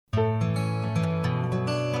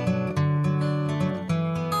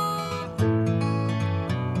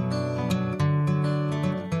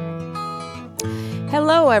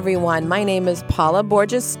Hello, everyone. My name is Paula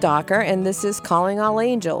Borges Stalker, and this is Calling All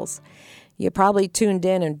Angels. You're probably tuned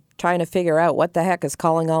in and trying to figure out what the heck is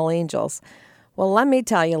Calling All Angels. Well, let me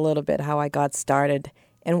tell you a little bit how I got started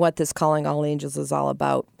and what this Calling All Angels is all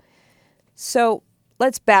about. So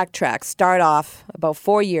let's backtrack. Start off about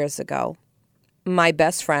 4 years ago. My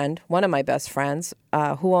best friend, one of my best friends,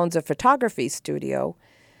 who owns a photography studio,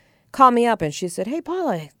 called me up and she said, "Hey,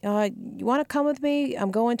 Paula, you want to come with me? I'm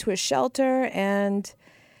going to a shelter and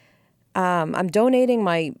I'm donating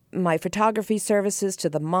my photography services to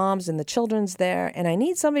the moms and the children's there, and I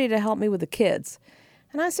need somebody to help me with the kids."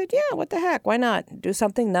 And I said, "Yeah, what the heck? Why not? Do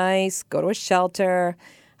something nice, go to a shelter."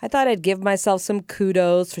 I thought I'd give myself some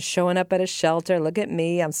kudos for showing up at a shelter. Look at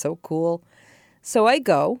me, I'm so cool. So I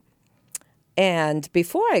go. And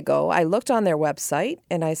before I go, I looked on their website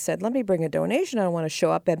and I said, let me bring a donation. I don't want to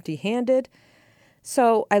show up empty-handed.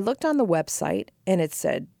 So I looked on the website and it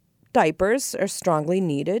said, diapers are strongly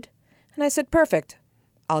needed. And I said, perfect,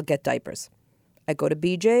 I'll get diapers. I go to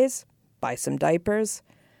BJ's, buy some diapers,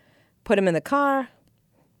 put them in the car,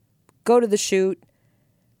 go to the shoot.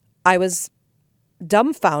 I was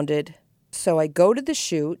dumbfounded. So I go to the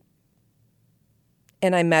shoot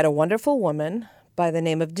and I met a wonderful woman by the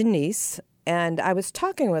name of Denise. And I was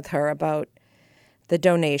talking with her about the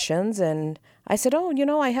donations, and I said, "Oh,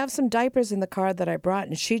 I have some diapers in the car that I brought."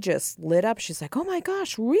 And she just lit up. She's like, "Oh my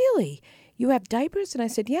gosh, really? You have diapers?" And I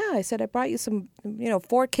said, "Yeah." I said, "I brought you some,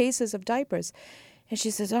 4 cases of diapers." And she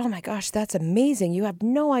says, "Oh my gosh, that's amazing. You have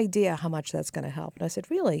no idea how much that's going to help." And I said,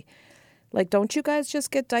 "Really? Like, don't you guys just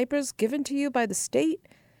get diapers given to you by the state?"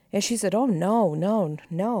 And she said, "Oh,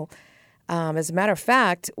 no. As a matter of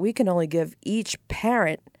fact, we can only give each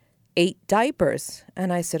parent 8 diapers."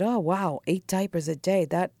 And I said, "Oh, wow, 8 diapers a day.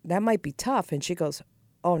 That might be tough." And she goes,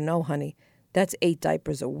 "Oh, no, honey, that's 8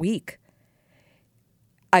 diapers a week."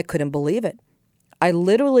 I couldn't believe it. I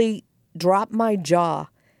literally dropped my jaw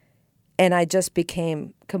and I just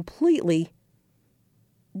became completely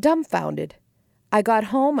dumbfounded. I got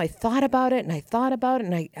home, I thought about it, and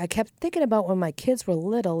I kept thinking about when my kids were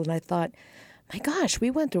little, and I thought, my gosh, we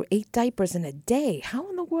went through 8 diapers in a day. How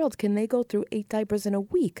in the world can they go through 8 diapers in a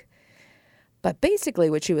week? But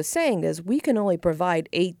basically what she was saying is we can only provide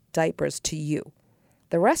 8 diapers to you.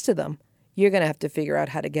 The rest of them, you're going to have to figure out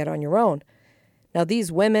how to get on your own. Now,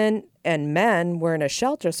 these women and men were in a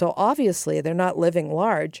shelter, so obviously they're not living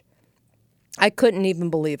large. I couldn't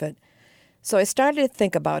even believe it. So I started to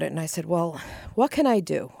think about it, and I said, well, what can I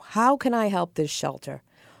do? How can I help this shelter?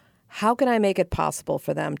 How can I make it possible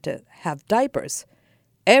for them to have diapers?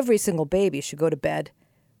 Every single baby should go to bed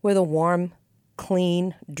with a warm,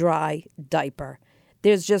 clean, dry diaper.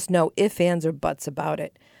 There's just no ifs, ands, or buts about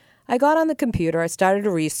it. I got on the computer. I started to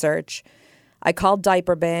research. I called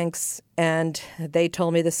diaper banks, and they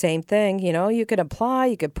told me the same thing. You could apply,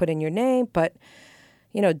 you could put in your name, but,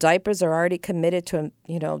 diapers are already committed to,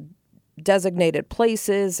 designated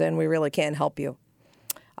places, and we really can't help you.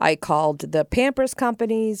 I called the Pampers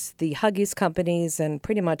companies, the Huggies companies, and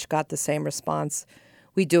pretty much got the same response.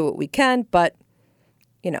 We do what we can, but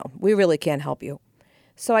we really can't help you.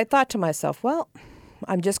 So I thought to myself, well,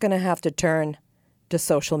 I'm just going to have to turn to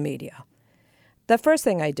social media. The first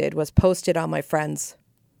thing I did was post it on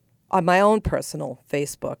my own personal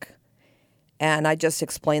Facebook. And I just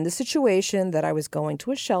explained the situation, that I was going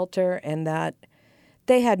to a shelter and that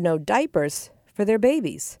they had no diapers for their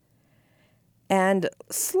babies. And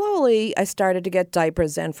slowly I started to get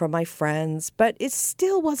diapers in from my friends, but it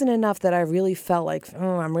still wasn't enough that I really felt like,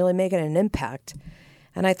 I'm really making an impact.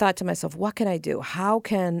 And I thought to myself, what can I do? How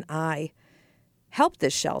can I help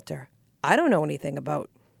this shelter? I don't know anything about,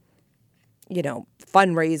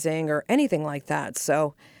 fundraising or anything like that.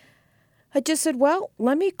 So I just said, well,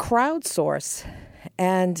 let me crowdsource.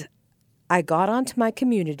 And I got onto my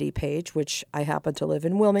community page, which I happen to live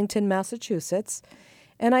in Wilmington, Massachusetts,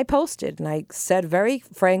 and I posted. And I said very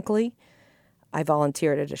frankly, I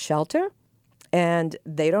volunteered at a shelter, and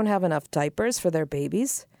they don't have enough diapers for their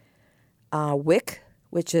babies. WIC,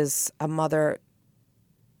 which is a mother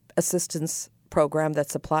assistance program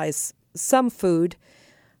that supplies some food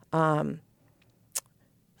for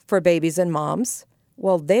babies and moms.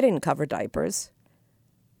 Well, they didn't cover diapers.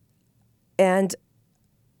 And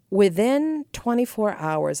within 24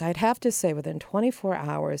 hours, I'd have to say within 24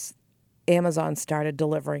 hours, Amazon started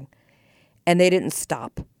delivering, and they didn't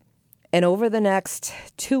stop. And over the next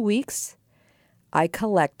 2 weeks, I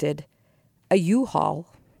collected a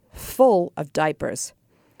U-Haul full of diapers.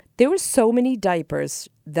 There were so many diapers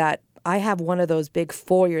that I have one of those big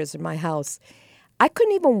foyers in my house. I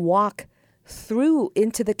couldn't even walk through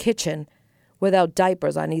into the kitchen without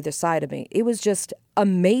diapers on either side of me. It was just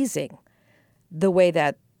amazing. the way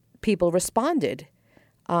that people responded.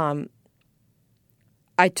 I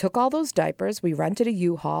took all those diapers, we rented a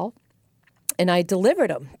U-Haul, and I delivered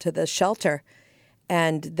them to the shelter.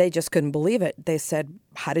 And they just couldn't believe it. They said,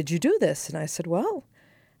 "How did you do this?" And I said, "Well,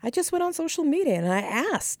 I just went on social media and I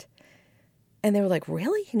asked." And they were like,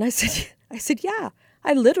 "Really?" And I said, "Yeah,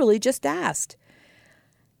 I literally just asked."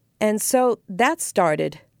 And so that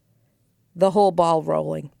started the whole ball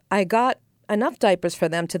rolling. I got enough diapers for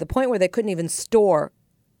them to the point where they couldn't even store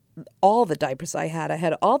all the diapers I had. I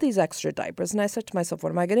had all these extra diapers. And I said to myself,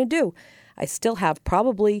 what am I going to do? I still have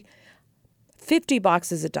probably 50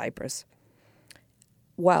 boxes of diapers.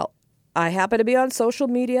 Well, I happened to be on social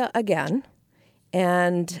media again,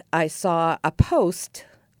 and I saw a post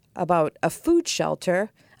about a food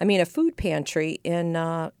pantry in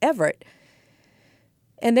Everett,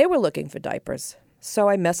 and they were looking for diapers. So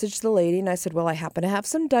I messaged the lady, and I said, well, I happen to have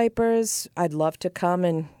some diapers. I'd love to come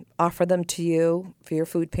and offer them to you for your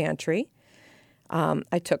food pantry.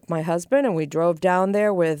 I took my husband, and we drove down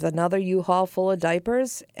there with another U-Haul full of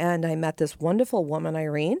diapers, and I met this wonderful woman,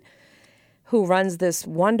 Irene, who runs this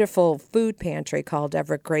wonderful food pantry called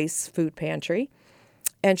Everett Grace Food Pantry.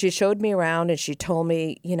 And she showed me around and she told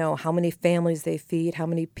me, how many families they feed, how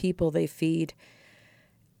many people they feed.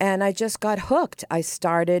 And I just got hooked. I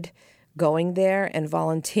started going there and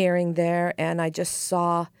volunteering there, and I just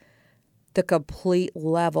saw the complete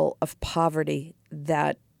level of poverty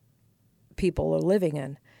that people are living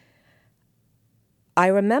in. I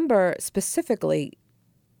remember specifically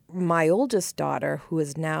my oldest daughter, who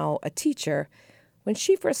is now a teacher, when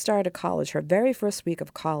she first started college, her very first week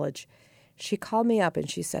of college, she called me up and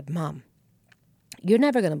she said, "Mom, you're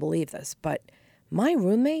never going to believe this, but my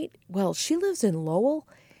roommate, well, she lives in Lowell.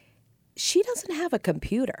 She doesn't have a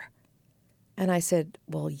computer." And I said,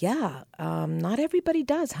 "Well, yeah, not everybody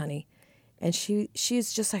does, honey." And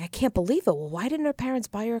she's just like, "I can't believe it. Well, why didn't her parents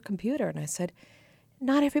buy her a computer?" And I said,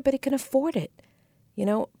 "Not everybody can afford it,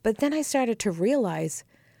 But then I started to realize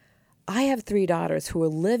I have 3 daughters who are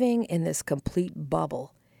living in this complete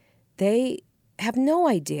bubble. They have no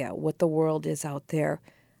idea what the world is out there,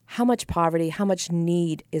 how much poverty, how much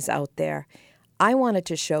need is out there. I wanted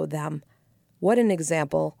to show them what an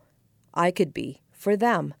example I could be for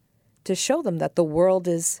them, to show them that the world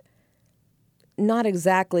is not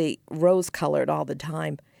exactly rose-colored all the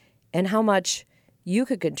time, and how much you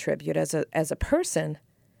could contribute as a person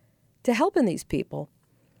to helping these people.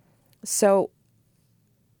 So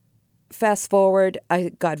fast forward, I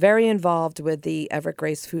got very involved with the Everett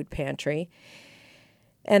Grace Food Pantry.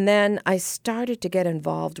 And then I started to get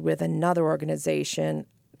involved with another organization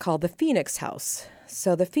called the Phoenix House.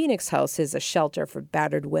 So the Phoenix House is a shelter for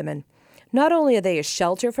battered women. Not only are they a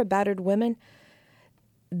shelter for battered women,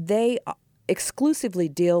 they exclusively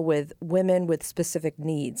deal with women with specific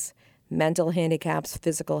needs, mental handicaps,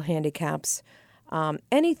 physical handicaps,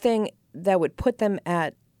 anything that would put them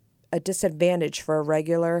at a disadvantage for a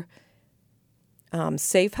regular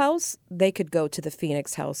safe house. They could go to the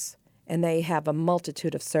Phoenix House, and they have a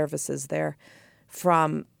multitude of services there,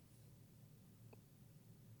 from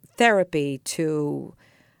therapy to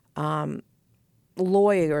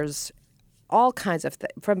lawyers, all kinds of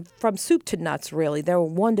things, from soup to nuts, really. They're a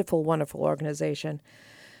wonderful, wonderful organization.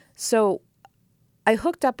 So I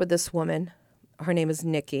hooked up with this woman. Her name is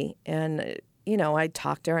Nikki. And, I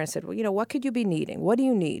talked to her. I said, well, what could you be needing? What do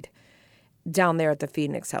you need down there at the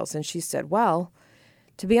Phoenix House? And she said, well,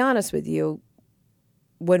 to be honest with you,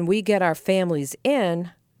 when we get our families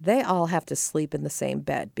in, they all have to sleep in the same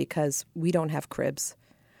bed because we don't have cribs.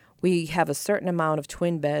 We have a certain amount of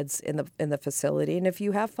twin beds in the facility, and if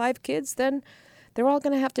you have 5 kids, then they're all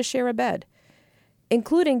going to have to share a bed,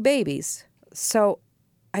 including babies. So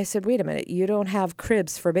I said, wait a minute, you don't have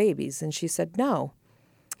cribs for babies? And she said, no.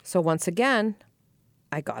 So once again,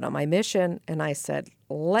 I got on my mission, and I said,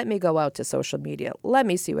 let me go out to social media. Let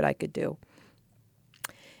me see what I could do.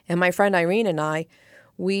 And my friend Irene and I,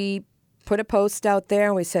 we put a post out there,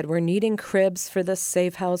 and we said, we're needing cribs for this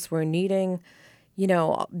safe house. We're needing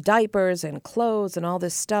diapers and clothes and all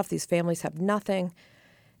this stuff. These families have nothing.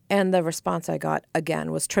 And the response I got,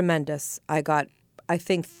 again, was tremendous. I got, I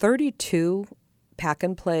think, 32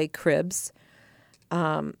 pack-and-play cribs,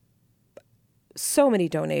 so many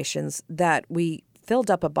donations that we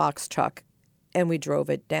filled up a box truck and we drove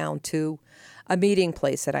it down to a meeting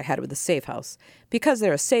place that I had with the safe house. Because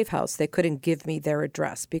they're a safe house, they couldn't give me their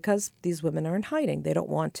address because these women are in hiding. They don't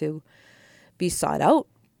want to be sought out.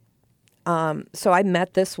 So I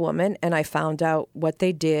met this woman, and I found out what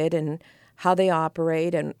they did and how they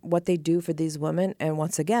operate and what they do for these women. And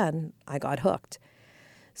once again, I got hooked.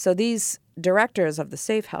 So these directors of the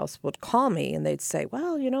safe house would call me and they'd say,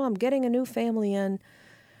 well, I'm getting a new family in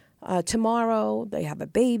tomorrow. They have a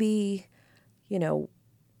baby.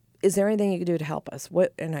 Is there anything you can do to help us?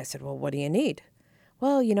 And I said, well, what do you need?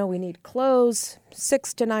 Well, we need clothes,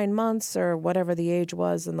 6 to 9 months or whatever the age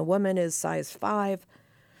was, and the woman is size 5.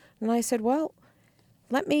 And I said, well,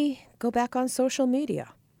 let me go back on social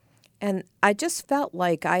media. And I just felt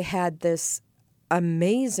like I had this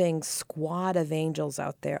amazing squad of angels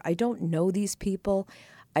out there. I don't know these people.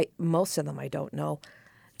 Most of them I don't know.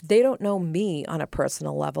 They don't know me on a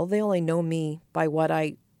personal level. They only know me by what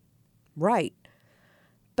I write.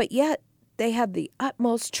 But yet, they had the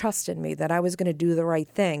utmost trust in me that I was going to do the right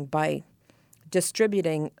thing by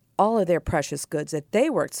distributing all of their precious goods that they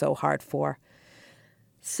worked so hard for.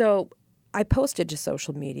 So I posted to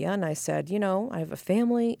social media and I said, I have a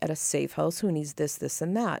family at a safe house who needs this, this,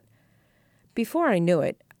 and that. Before I knew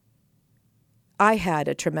it, I had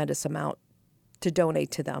a tremendous amount to donate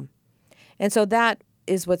to them. And so that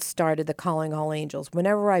is what started the Calling All Angels.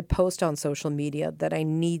 Whenever I post on social media that I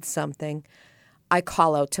need something, I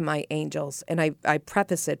call out to my angels, and I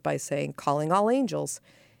preface it by saying, calling all angels,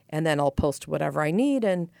 and then I'll post whatever I need.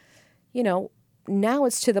 And, now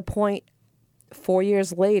it's to the point 4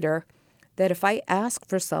 years later that if I ask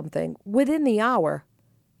for something within the hour,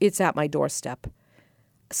 it's at my doorstep.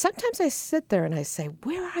 Sometimes I sit there and I say,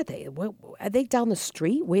 where are they? Are they down the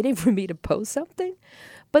street waiting for me to post something?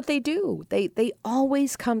 But they do. They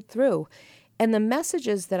always come through. And the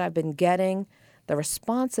messages that I've been getting, the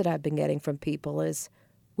response that I've been getting from people is,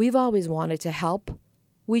 we've always wanted to help.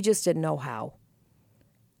 We just didn't know how.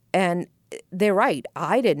 And they're right.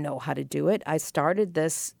 I didn't know how to do it. I started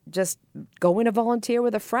this just going to volunteer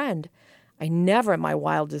with a friend. I never in my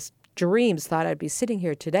wildest dreams thought I'd be sitting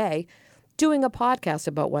here today doing a podcast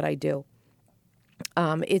about what I do.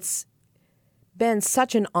 It's been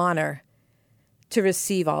such an honor to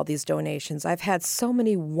receive all these donations. I've had so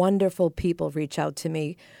many wonderful people reach out to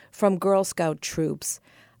me, from Girl Scout troops,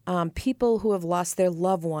 people who have lost their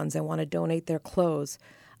loved ones and want to donate their clothes,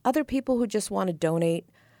 other people who just want to donate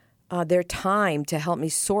their time to help me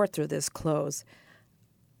sort through this clothes.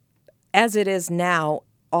 As it is now,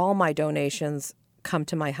 all my donations come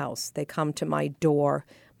to my house. They come to my door,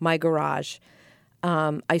 my garage.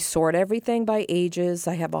 I sort everything by ages.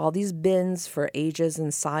 I have all these bins for ages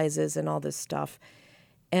and sizes and all this stuff,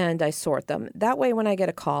 and I sort them. That way, when I get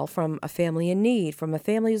a call from a family in need, from a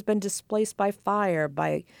family who's been displaced by fire,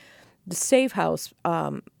 by the safe house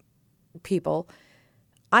people,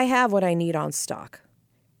 I have what I need on stock.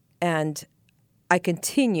 And I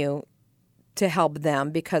continue to help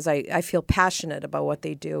them because I feel passionate about what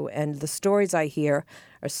they do. And the stories I hear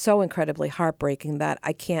are so incredibly heartbreaking that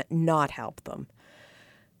I can't not help them.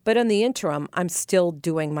 But in the interim, I'm still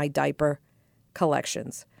doing my diaper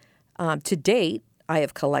collections. To date, I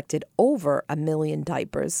have collected over 1 million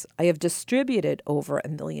diapers. I have distributed over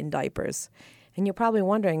 1 million diapers. And you're probably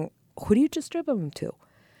wondering, who do you distribute them to?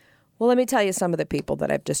 Well, let me tell you some of the people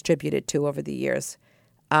that I've distributed to over the years.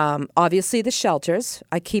 Obviously, the shelters.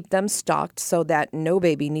 I keep them stocked so that no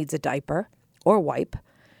baby needs a diaper or wipe.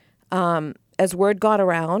 As word got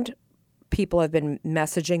around, people have been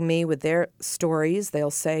messaging me with their stories. They'll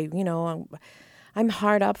say, I'm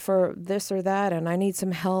hard up for this or that, and I need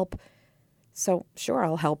some help. So, sure,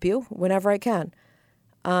 I'll help you whenever I can.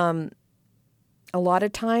 A lot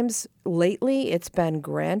of times lately, it's been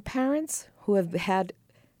grandparents who have had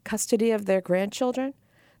custody of their grandchildren.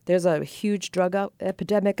 There's a huge drug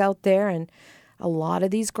epidemic out there, and a lot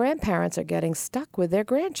of these grandparents are getting stuck with their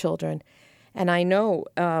grandchildren. And I know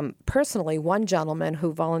personally one gentleman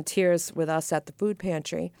who volunteers with us at the food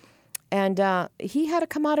pantry, and he had to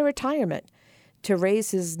come out of retirement to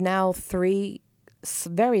raise his now 3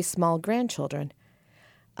 very small grandchildren.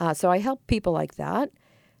 So I help people like that.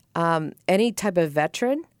 Any type of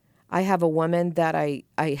veteran. I have a woman that I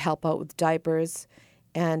help out with diapers,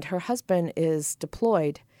 and her husband is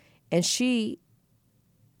deployed, and she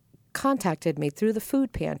contacted me through the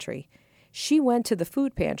food pantry. She went to the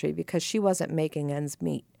food pantry because she wasn't making ends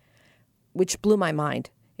meet, which blew my mind.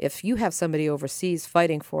 If you have somebody overseas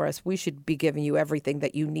fighting for us, we should be giving you everything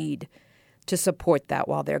that you need to support that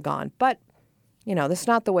while they're gone. But, that's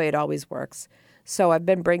not the way it always works. So I've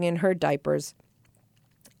been bringing her diapers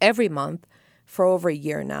every month for over a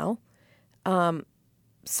year now.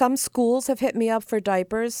 Some schools have hit me up for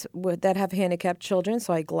diapers that have handicapped children,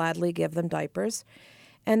 so I gladly give them diapers.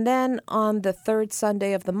 And then on the 3rd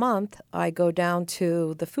Sunday of the month, I go down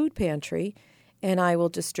to the food pantry and I will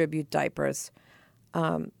distribute diapers.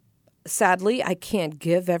 Sadly, I can't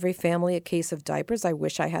give every family a case of diapers. I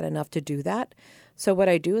wish I had enough to do that. So what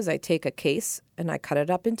I do is I take a case and I cut it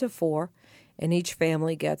up into 4, and each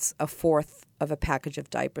family gets a fourth of a package of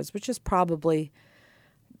diapers, which is probably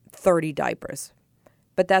 30 diapers.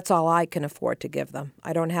 But that's all I can afford to give them.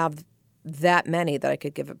 I don't have that many that I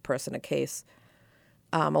could give a person a case.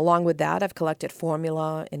 Along with that, I've collected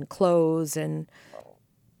formula and clothes and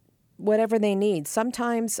whatever they need.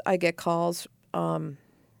 Sometimes I get calls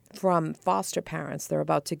from foster parents. They're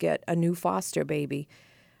about to get a new foster baby.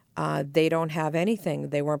 They don't have anything.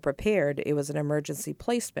 They weren't prepared. It was an emergency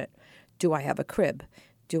placement. Do I have a crib?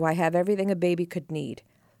 Do I have everything a baby could need?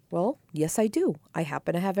 Well, yes, I do. I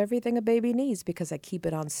happen to have everything a baby needs because I keep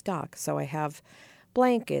it on stock. So I have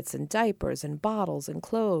blankets and diapers and bottles and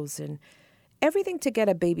clothes and everything to get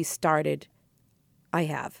a baby started, I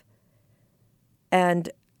have. And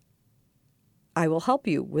I will help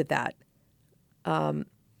you with that.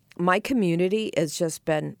 My community has just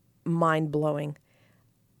been mind-blowing.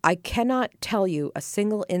 I cannot tell you a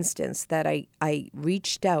single instance that I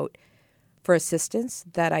reached out for assistance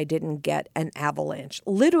that I didn't get an avalanche,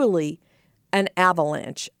 literally an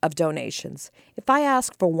avalanche of donations. If I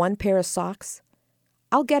ask for 1 pair of socks,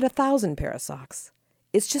 I'll get 1,000 pair of socks.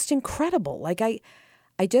 It's just incredible. Like I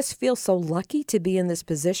just feel so lucky to be in this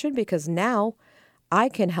position because now I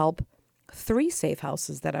can help 3 safe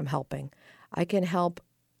houses that I'm helping. I can help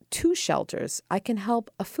 2 shelters. I can help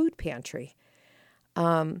a food pantry.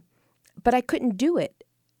 But I couldn't do it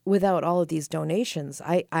without all of these donations.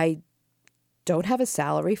 I don't have a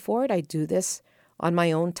salary for it. I do this on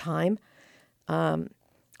my own time.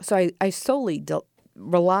 So I solely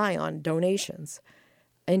rely on donations.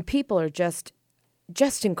 And people are just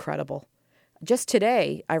incredible. Just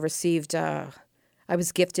today, I received, I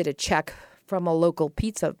was gifted a check from a local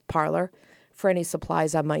pizza parlor for any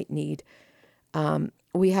supplies I might need.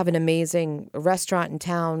 We have an amazing restaurant in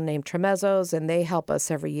town named Tremezzo's, and they help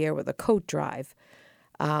us every year with a coat drive.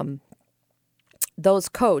 Those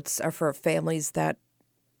coats are for families that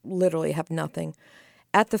literally have nothing.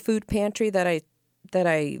 At the food pantry that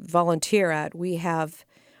I volunteer at, we have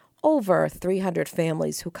over 300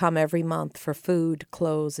 families who come every month for food,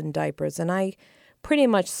 clothes, and diapers. And I pretty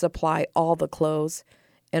much supply all the clothes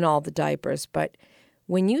and all the diapers. But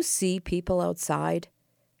when you see people outside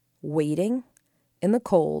waiting in the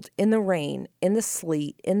cold, in the rain, in the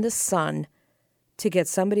sleet, in the sun to get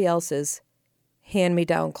somebody else's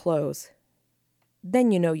hand-me-down clothes,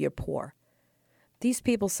 then you know you're poor. These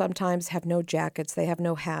people sometimes have no jackets, they have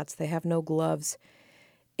no hats, they have no gloves.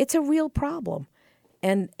 It's a real problem.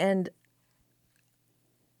 And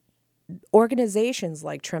organizations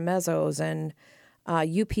like Tremezzo's and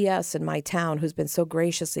UPS in my town, who's been so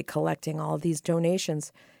graciously collecting all of these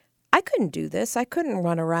donations, I couldn't do this. I couldn't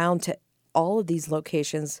run around to all of these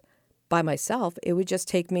locations by myself. It would just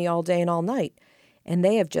take me all day and all night. And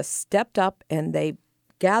they have just stepped up and they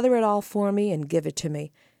gather it all for me and give it to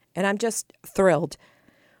me. And I'm just thrilled.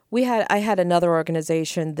 I had another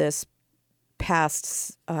organization this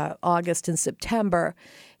past August and September,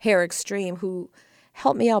 Hair Extreme, who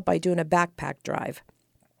helped me out by doing a backpack drive.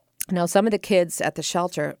 Now, some of the kids at the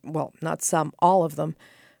shelter, well, not some, all of them,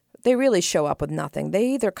 they really show up with nothing. They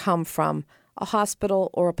either come from a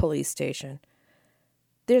hospital or a police station.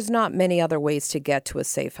 There's not many other ways to get to a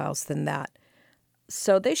safe house than that.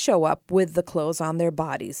 So they show up with the clothes on their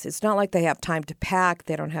bodies. It's not like they have time to pack.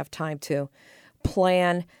 They don't have time to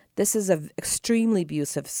plan. This is an extremely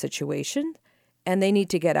abusive situation, and they need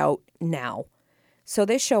to get out now. So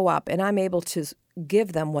they show up, and I'm able to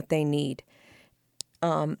give them what they need.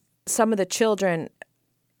 Some of the children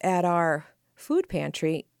at our food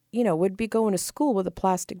pantry, would be going to school with a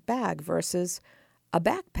plastic bag versus a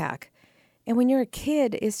backpack. And when you're a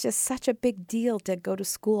kid, it's just such a big deal to go to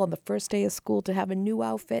school on the first day of school, to have a new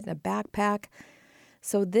outfit and a backpack.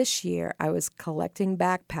 So this year, I was collecting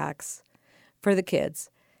backpacks for the kids,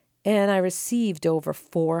 and I received over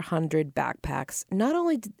 400 backpacks. Not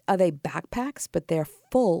only are they backpacks, but they're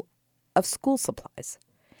full of school supplies.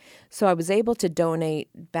 So I was able to donate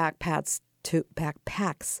backpacks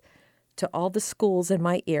to all the schools in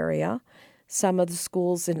my area, some of the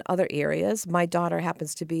schools in other areas. My daughter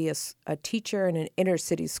happens to be a teacher in an inner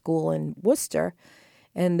city school in Worcester,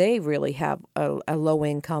 and they really have a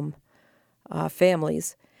low-income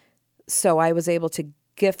families. So I was able to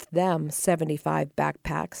gift them 75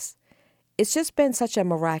 backpacks. It's just been such a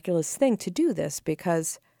miraculous thing to do this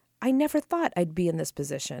because I never thought I'd be in this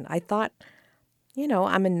position. I thought,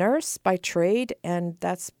 I'm a nurse by trade, and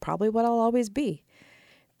that's probably what I'll always be.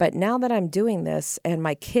 But now that I'm doing this and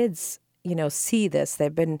my kids, see this,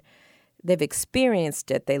 they've been they've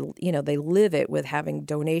experienced it. They live it with having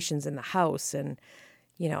donations in the house, and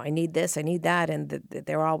I need this, I need that, and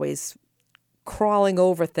they're always crawling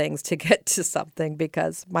over things to get to something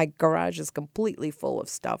because my garage is completely full of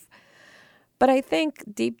stuff. But I think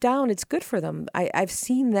deep down it's good for them. I've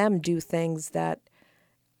seen them do things that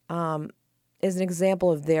is an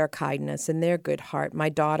example of their kindness and their good heart. My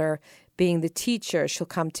daughter, being the teacher, she'll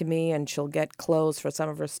come to me and she'll get clothes for some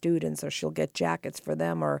of her students, or she'll get jackets for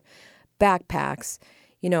them, or backpacks.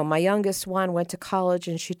 My youngest one went to college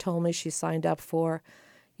and she told me she signed up for,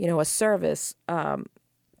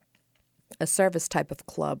 a service type of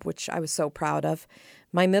club, which I was so proud of.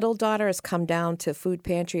 My middle daughter has come down to food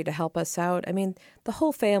pantry to help us out. I mean, the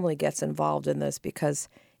whole family gets involved in this because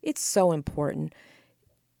it's so important.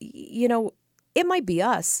 It might be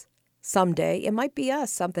us someday. It might be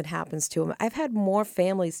us. Something happens to them. I've had more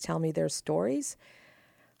families tell me their stories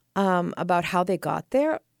about how they got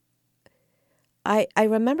there. I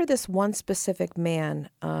remember this one specific man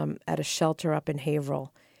at a shelter up in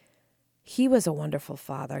Haverhill. He was a wonderful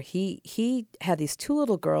father. He had these two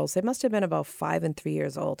little girls. They must have been about 5 and 3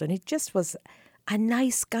 years old. And he just was a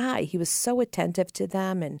nice guy. He was so attentive to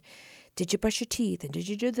them. And did you brush your teeth? And did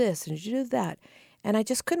you do this? And did you do that? And I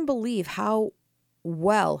just couldn't believe how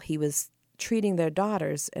well he was treating their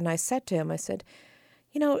daughters. And I said to him, I said,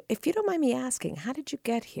 if you don't mind me asking, how did you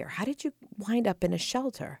get here? How did you wind up in a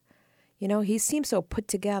shelter? He seemed so put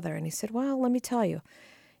together. And he said, well, let me tell you.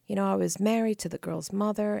 I was married to the girl's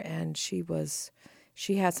mother, and she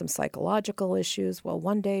had some psychological issues. Well,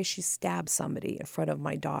 one day she stabbed somebody in front of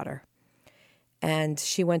my daughter, and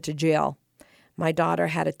she went to jail. My daughter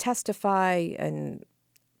had to testify and,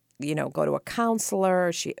 go to a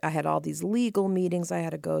counselor. I had all these legal meetings I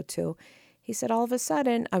had to go to. He said, all of a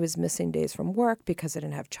sudden, I was missing days from work because I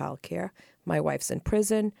didn't have childcare. My wife's in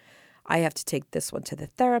prison. I have to take this one to the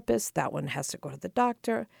therapist. That one has to go to the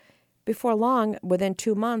doctor. Before long, within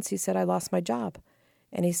 2 months, he said, I lost my job.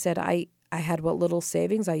 And he said, I had what little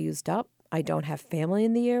savings I used up. I don't have family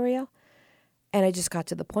in the area. And I just got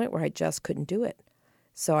to the point where I just couldn't do it.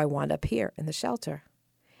 So I wound up here in the shelter.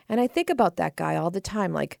 And I think about that guy all the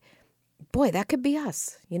time, like, boy, that could be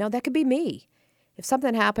us. That could be me. If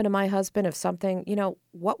something happened to my husband,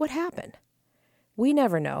 what would happen? We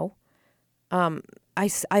never know.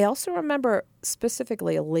 I also remember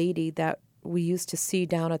specifically a lady that we used to see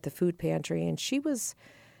down at the food pantry, and she was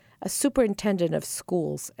a superintendent of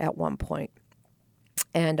schools at one point.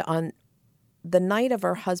 And on the night of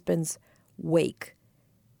her husband's wake,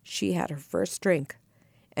 she had her first drink,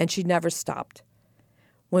 and she never stopped.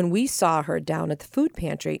 When we saw her down at the food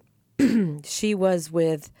pantry, she was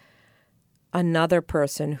with another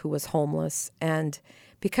person who was homeless. And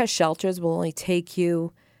because shelters will only take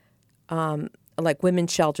you, like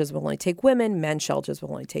women's shelters will only take women, men's shelters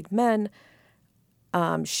will only take men,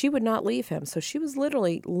 she would not leave him. So she was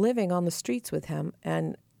literally living on the streets with him,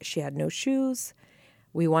 and she had no shoes.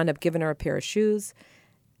 We wound up giving her a pair of shoes.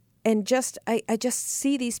 And I just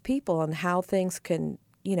see these people and how things can,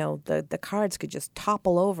 the cards could just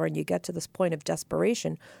topple over, and you get to this point of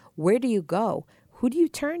desperation. Where do you go? Who do you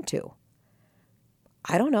turn to?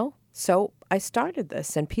 I don't know. So I started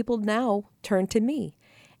this, and people now turn to me.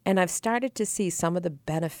 And I've started to see some of the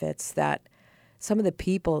benefits that some of the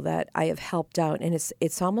people that I have helped out, and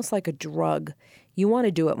it's almost like a drug. You want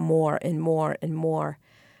to do it more and more and more.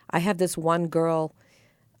 I have this one girl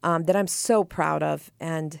that I'm so proud of,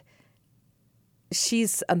 and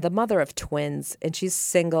she's the mother of twins, and she's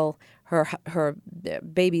single. Her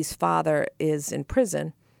baby's father is in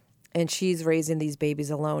prison, and she's raising these babies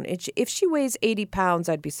alone. If she weighs 80 pounds,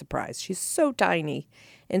 I'd be surprised. She's so tiny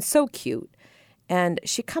and so cute, and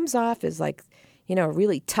she comes off as like, a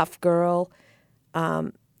really tough girl.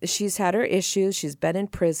 She's had her issues. She's been in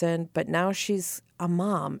prison, but now she's a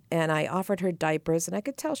mom. And I offered her diapers, and I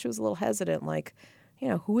could tell she was a little hesitant, like,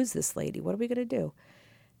 who is this lady? What are we going to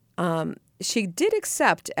do? She did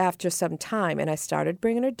accept after some time, and I started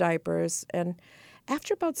bringing her diapers. And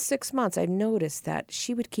after about 6 months, I noticed that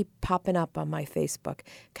she would keep popping up on my Facebook.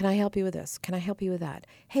 Can I help you with this? Can I help you with that?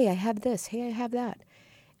 Hey, I have this. Hey, I have that.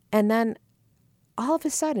 And then all of a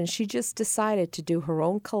sudden, she just decided to do her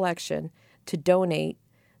own collection to donate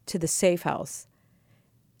to the Safe House.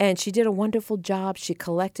 And she did a wonderful job. She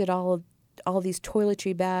collected all these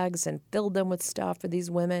toiletry bags and filled them with stuff for these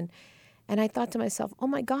women. And I thought to myself, oh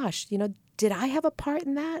my gosh, did I have a part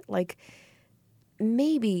in that? Like,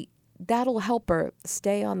 maybe that'll help her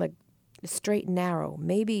stay on the straight and narrow.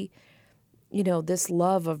 Maybe, this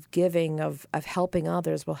love of giving, of helping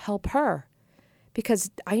others will help her.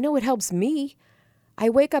 Because I know it helps me. I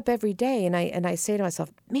wake up every day and I say to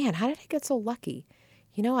myself, man, how did I get so lucky?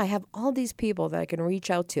 I have all these people that I can reach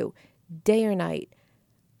out to day or night,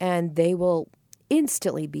 and they will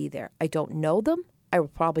instantly be there. I don't know them. I will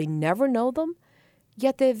probably never know them,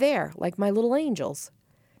 yet they're there, like my little angels.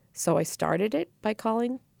 So I started it by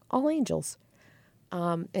calling all angels.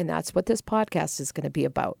 And that's what this podcast is going to be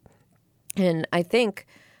about. And I think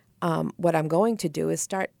what I'm going to do is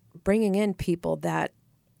start bringing in people that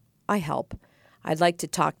I help. I'd like to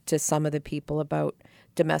talk to some of the people about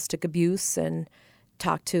domestic abuse and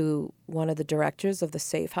talk to one of the directors of the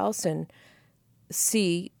Safe House and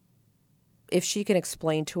see if she can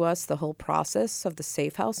explain to us the whole process of the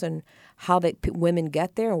Safe House and how women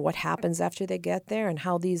get there and what happens after they get there and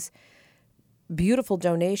how these beautiful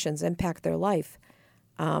donations impact their life.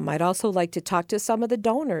 I'd also like to talk to some of the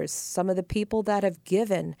donors, some of the people that have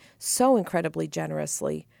given so incredibly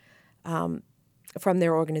generously from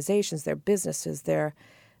their organizations, their businesses, their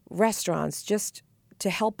restaurants, just to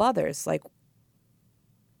help others. Like,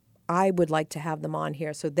 I would like to have them on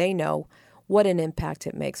here so they know what an impact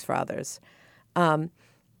it makes for others. I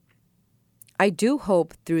do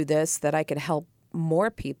hope through this that I could help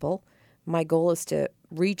more people. My goal is to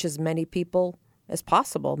reach as many people as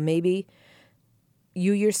possible. Maybe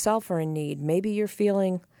you yourself are in need. Maybe you're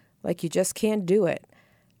feeling like you just can't do it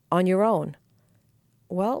on your own.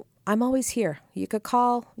 Well, I'm always here. You could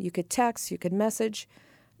call, you could text, you could message,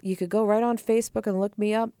 you could go right on Facebook and look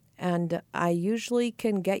me up, and I usually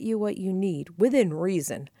can get you what you need within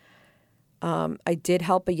reason. I did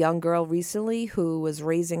help a young girl recently who was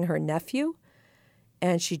raising her nephew,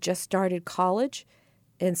 and she just started college,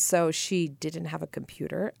 and so she didn't have a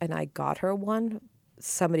computer, and I got her one.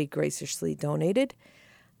 Somebody graciously donated,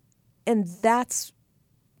 and that's,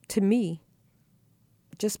 to me,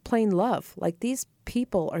 just plain love. Like, these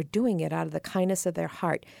people are doing it out of the kindness of their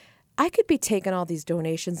heart. I could be taking all these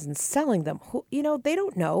donations and selling them. They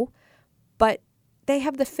don't know, but they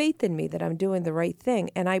have the faith in me that I'm doing the right thing,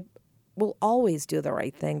 and I will always do the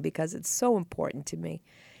right thing because it's so important to me.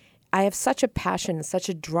 I have such a passion and such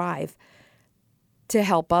a drive to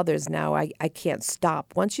help others now. I can't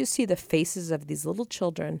stop. Once you see the faces of these little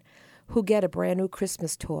children who get a brand new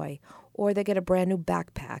Christmas toy, or they get a brand new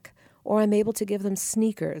backpack, or I'm able to give them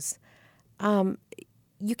sneakers,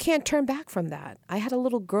 you can't turn back from that. I had a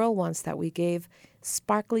little girl once that we gave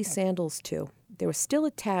sparkly sandals to. They were still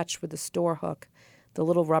attached with the store hook, the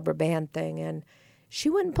little rubber band thing, and she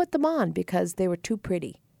wouldn't put them on because they were too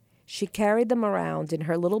pretty. She carried them around in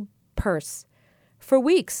her little purse for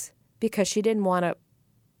weeks because she didn't want to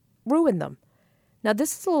ruin them. Now,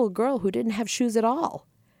 this is a little girl who didn't have shoes at all.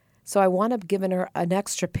 So I wound up giving her an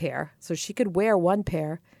extra pair so she could wear one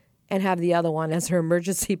pair and have the other one as her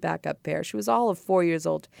emergency backup pair. She was all of 4 years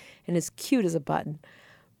old and as cute as a button.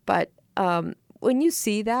 But when you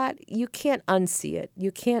see that, you can't unsee it.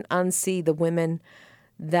 You can't unsee the women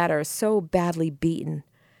that are so badly beaten.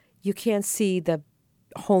 You can't see the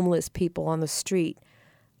homeless people on the street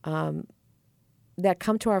that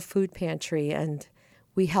come to our food pantry and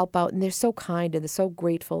we help out. And they're so kind and they're so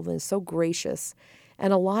grateful and so gracious.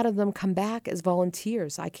 And a lot of them come back as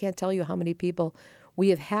volunteers. I can't tell you how many people we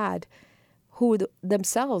have had who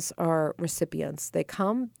themselves are recipients. They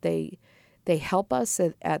come, they help us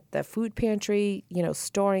at the food pantry,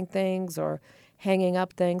 storing things or hanging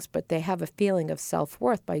up things, but they have a feeling of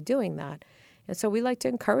self-worth by doing that. And so we like to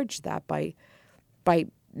encourage that by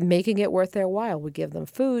making it worth their while. We give them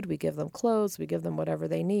food, we give them clothes, we give them whatever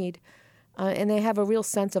they need, and they have a real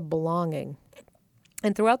sense of belonging.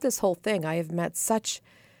 And throughout this whole thing, I have met such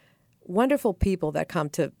wonderful people that come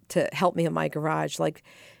to help me in my garage. Like,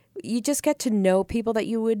 you just get to know people that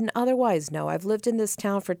you wouldn't otherwise know. I've lived in this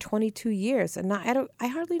town for 22 years, and I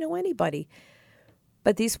hardly know anybody.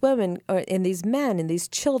 But these women and these men and these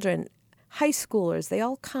children, high schoolers, they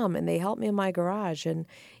all come and they help me in my garage. And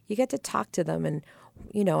you get to talk to them, and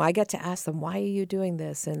I get to ask them, why are you doing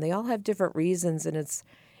this? And they all have different reasons, and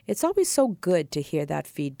it's always so good to hear that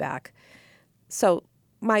feedback. So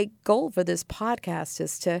my goal for this podcast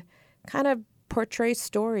is to kind of portray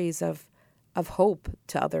stories of hope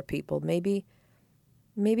to other people. Maybe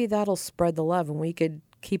that'll spread the love and we could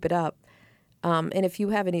keep it up. And if you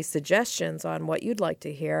have any suggestions on what you'd like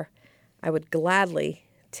to hear, I would gladly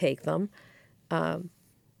take them.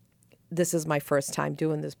 This is my first time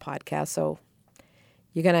doing this podcast, so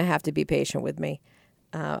you're going to have to be patient with me.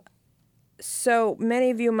 So many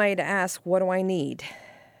of you might ask, what do I need?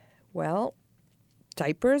 Well,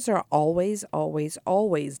 diapers are always, always,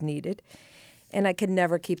 always needed, and I can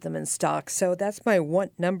never keep them in stock. So that's my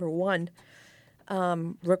number one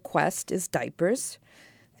request is diapers.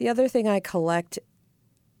 The other thing I collect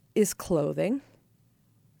is clothing.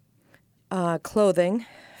 Clothing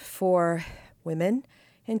for women,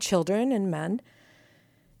 and children and men.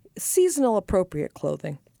 Seasonal appropriate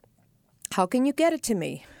clothing. How can you get it to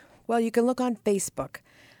me? Well, you can look on Facebook.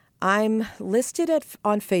 I'm listed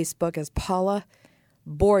on Facebook as Paula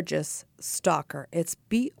Borges Stalker. It's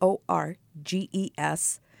Borges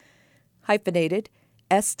hyphenated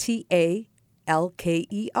Stalker.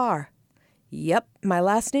 Yep, my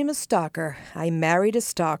last name is Stalker. I married a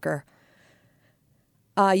stalker.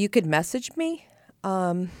 You could message me,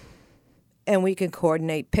 and we can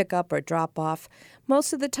coordinate pickup or drop off.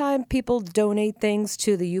 Most of the time, people donate things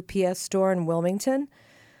to the UPS store in Wilmington.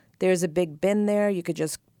 There's a big bin there. You could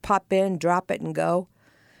just pop in, drop it, and go.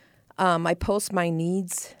 I post my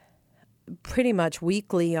needs pretty much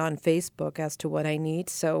weekly on Facebook as to what I need,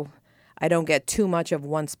 so I don't get too much of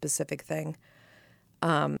one specific thing.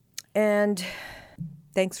 And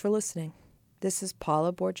thanks for listening. This is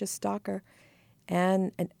Paula Borges Stalker,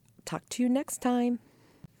 and talk to you next time.